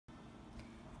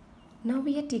Now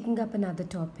we are taking up another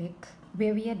topic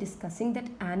where we are discussing that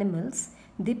animals,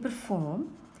 they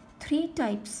perform three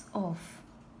types of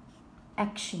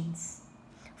actions.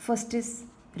 First is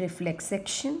reflex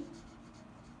action.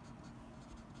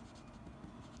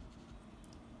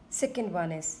 Second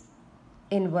one is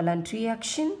involuntary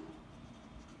action.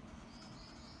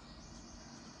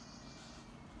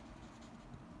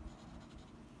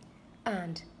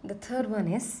 And the third one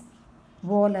is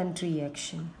voluntary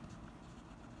action.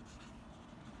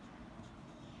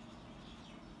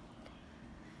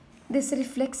 This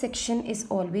reflex action is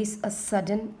always a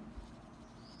sudden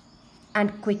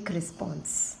and quick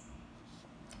response.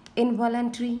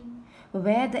 Involuntary,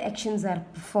 where the actions are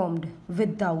performed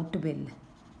without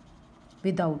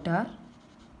our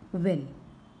will.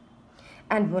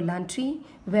 And voluntary,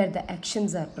 where the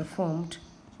actions are performed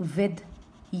with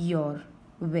your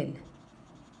will.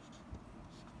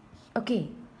 Okay,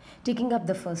 taking up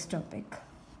the first topic,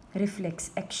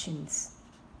 reflex actions.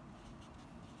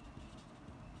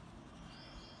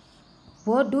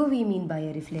 What do we mean by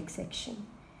a reflex action?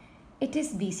 It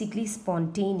is basically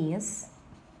spontaneous,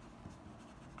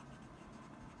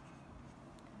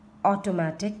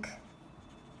 automatic,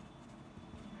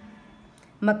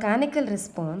 mechanical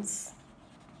response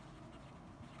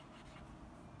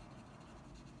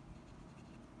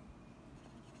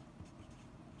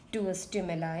to a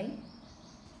stimuli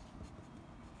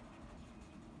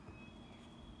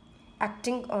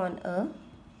acting on a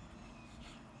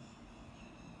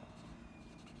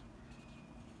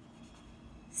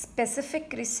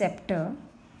specific receptor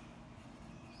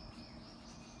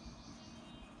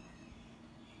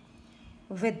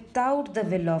without the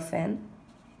will of an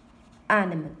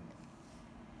animal.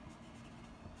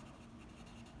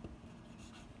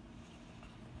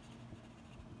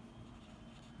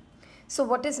 So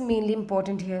what is mainly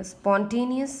important here?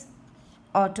 Spontaneous,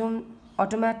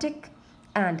 automatic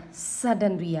and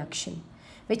sudden reaction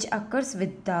which occurs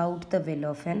without the will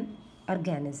of an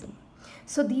organism.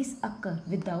 So these occur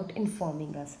without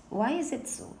informing us. Why is it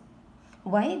so?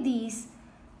 Why these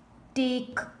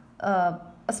take a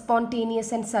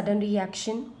spontaneous and sudden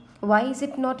reaction? Why is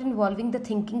it not involving the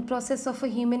thinking process of a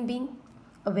human being?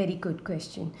 A very good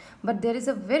question. But there is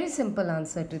a very simple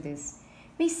answer to this.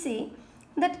 We say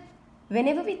that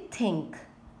whenever we think,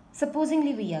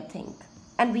 supposingly we are think,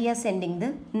 and we are sending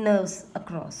the nerves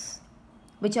across,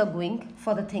 which are going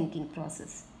for the thinking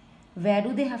process. Where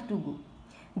do they have to go?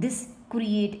 This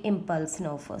create impulse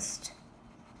now first.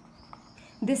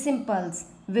 This impulse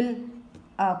will,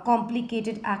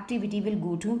 complicated activity will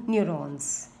go to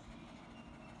neurons.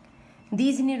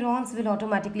 These neurons will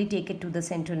automatically take it to the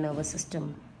central nervous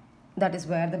system. That is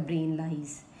where the brain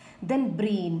lies. Then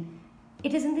brain,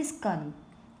 it is in the skull.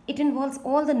 It involves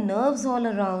all the nerves all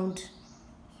around,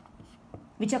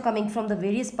 which are coming from the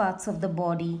various parts of the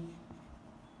body.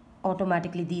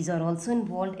 Automatically these are also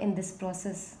involved in this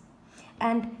process.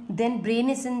 And then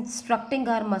brain is instructing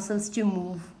our muscles to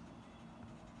move.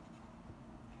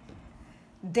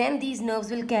 Then these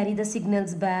nerves will carry the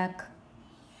signals back.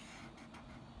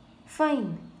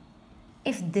 Fine.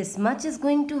 If this much is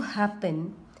going to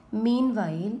happen,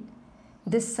 meanwhile,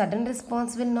 this sudden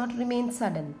response will not remain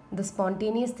sudden. The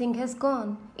spontaneous thing has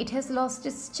gone. It has lost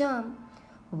its charm.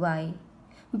 Why?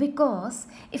 Because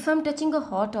if I'm touching a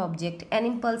hot object, an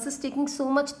impulse is taking so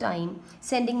much time,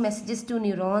 sending messages to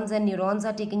neurons, and neurons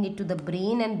are taking it to the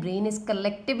brain, and brain is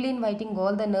collectively inviting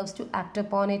all the nerves to act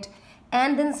upon it,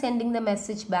 and then sending the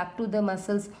message back to the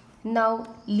muscles.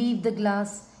 Now leave the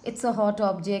glass, it's a hot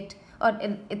object, or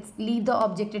leave the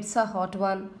object, it's a hot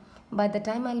one. By the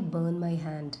time I'll burn my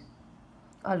hand.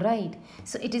 Alright,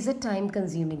 so it is a time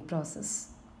consuming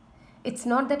process. It's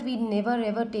not that we never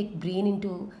ever take brain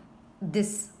into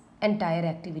this entire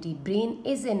activity. Brain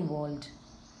is involved.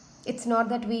 It's not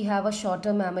that we have a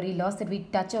shorter memory loss, that we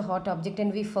touch a hot object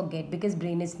and we forget because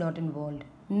brain is not involved.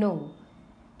 No,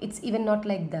 it's even not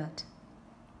like that.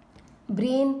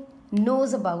 Brain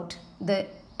knows about the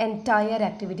entire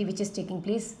activity which is taking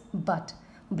place, but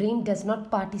brain does not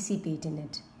participate in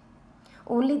it.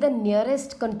 Only the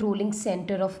nearest controlling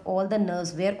center of all the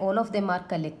nerves, where all of them are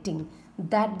collecting,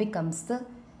 that becomes the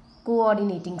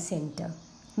coordinating center.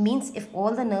 Means if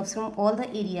all the nerves from all the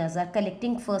areas are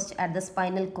collecting first at the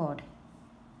spinal cord,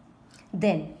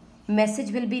 then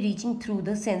message will be reaching through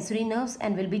the sensory nerves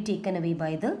and will be taken away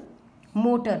by the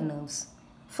motor nerves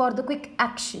for the quick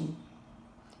action,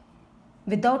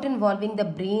 without involving the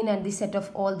brain and the set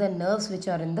of all the nerves which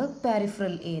are in the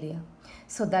peripheral area,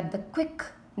 so that the quick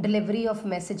delivery of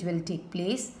message will take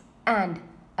place and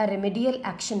a remedial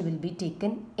action will be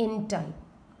taken in time.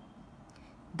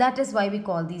 That is why we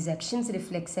call these actions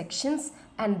reflex actions,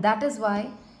 and that is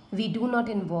why we do not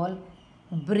involve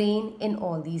brain in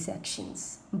all these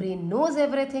actions. Brain knows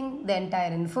everything, the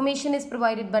entire information is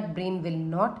provided, but brain will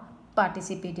not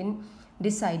participate in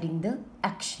deciding the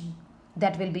action.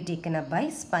 That will be taken up by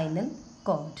spinal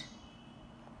cord.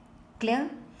 Clear?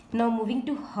 Now moving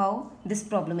to how this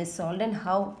problem is solved and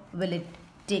how will it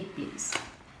take place.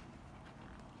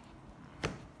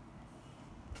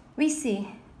 We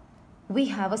say we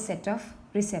have a set of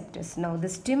receptors. Now the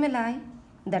stimuli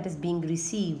that is being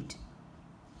received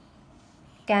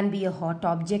can be a hot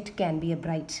object, can be a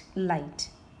bright light.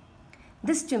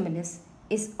 This stimulus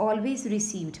is always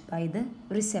received by the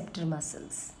receptor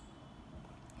muscles.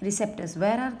 Receptors,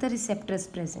 where are the receptors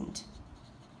present?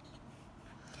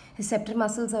 Receptor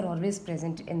muscles are always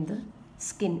present in the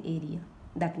skin area.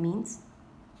 That means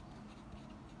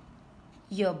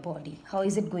your body. How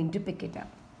is it going to pick it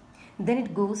up? Then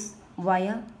it goes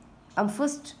via, I'm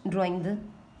first drawing the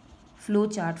flow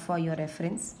chart for your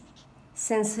reference.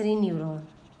 Sensory neuron.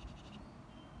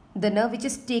 The nerve which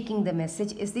is taking the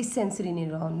message is the sensory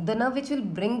neuron. The nerve which will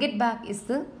bring it back is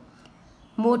the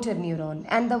motor neuron.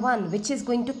 And the one which is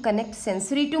going to connect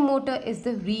sensory to motor is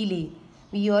the relay.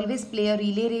 We always play a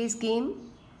relay race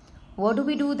game. What do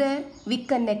we do there? We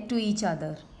connect to each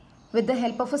other with the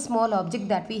help of a small object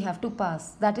that we have to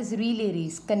pass. That is relay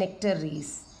race, connector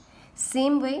race.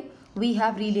 Same way, we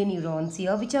have relay neurons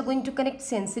here which are going to connect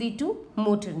sensory to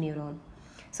motor neuron.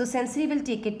 So sensory will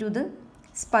take it to the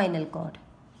spinal cord.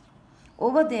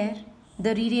 Over there,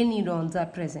 the relay neurons are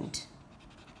present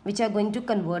which are going to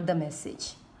convert the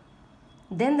message.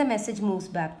 Then the message moves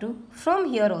back to,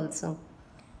 from here also,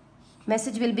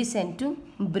 message will be sent to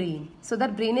brain. So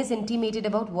that brain is intimated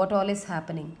about what all is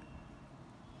happening.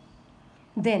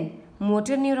 Then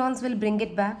motor neurons will bring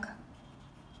it back.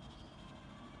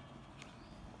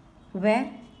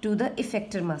 Where? To the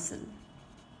effector muscle.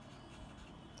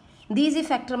 These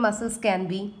effector muscles can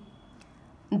be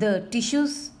the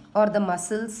tissues or the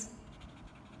muscles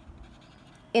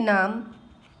in arm,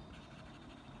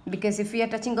 because if we are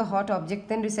touching a hot object,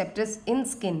 then receptors in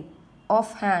skin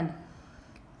of hand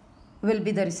will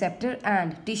be the receptor,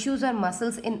 and tissues or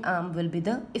muscles in arm will be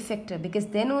the effector, because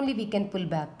then only we can pull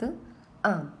back the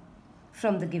arm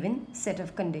from the given set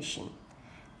of condition.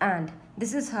 And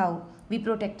this is how we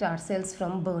protect ourselves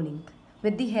from burning,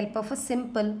 with the help of a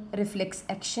simple reflex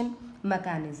action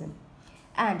mechanism.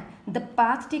 And the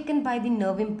path taken by the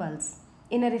nerve impulse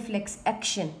in a reflex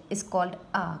action is called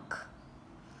arc.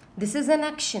 This is an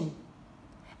action,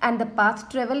 and the path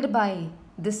travelled by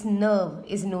this nerve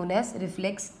is known as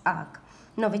reflex arc.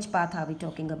 Now which path are we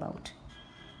talking about?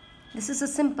 This is a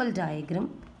simple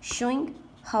diagram showing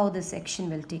how this action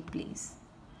will take place.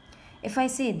 If I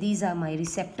say these are my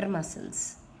receptor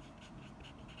muscles,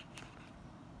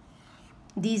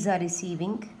 these are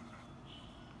receiving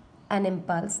an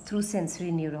impulse through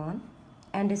sensory neuron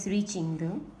and is reaching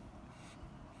the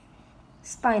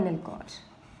spinal cord,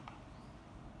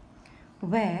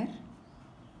 where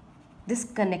this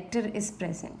connector is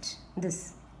present.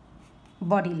 This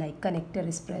body-like connector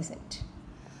is present.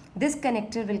 This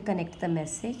connector will connect the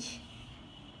message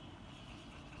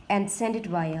and send it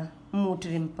via motor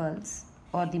impulse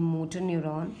or the motor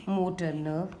neuron, motor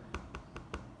nerve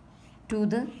to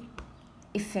the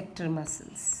effector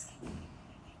muscles.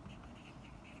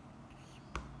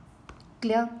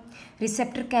 Clear?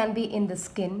 Receptor can be in the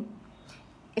skin.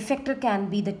 Effector can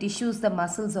be the tissues, the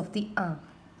muscles of the arm.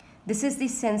 This is the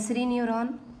sensory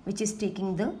neuron which is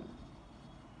taking the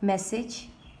message.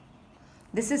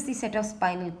 This is the set of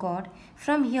spinal cord.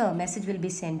 From here, message will be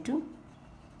sent to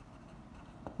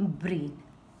brain,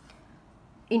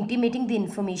 intimating the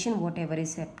information whatever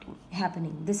is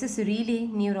happening. This is relay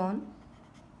neuron.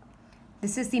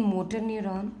 This is the motor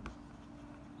neuron.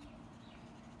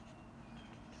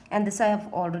 And this I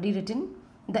have already written,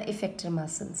 the effector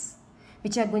muscles,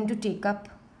 which are going to take up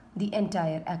the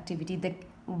entire activity,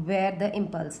 where the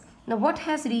impulse. Now what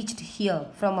has reached here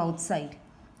from outside?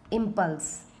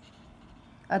 Impulse,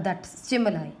 that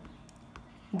stimuli.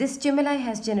 This stimuli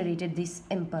has generated this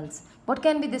impulse. What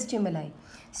can be the stimuli?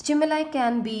 Stimuli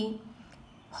can be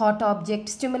hot object.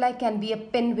 Stimuli can be a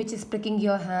pin which is pricking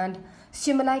your hand.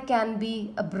 Stimuli can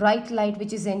be a bright light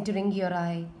which is entering your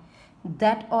eye.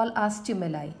 That all are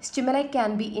stimuli. Stimuli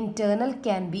can be internal,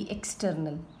 can be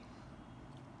external.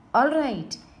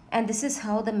 Alright, and this is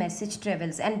how the message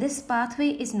travels, and this pathway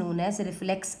is known as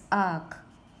reflex arc.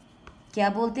 क्या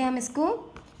बोलते हैं हम इसको?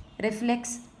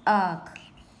 Reflex arc.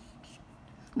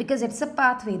 Because it's a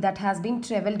pathway that has been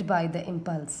travelled by the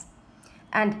impulse.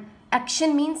 And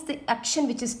action means the action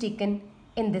which is taken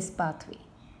in this pathway.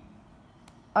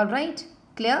 Alright,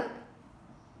 clear?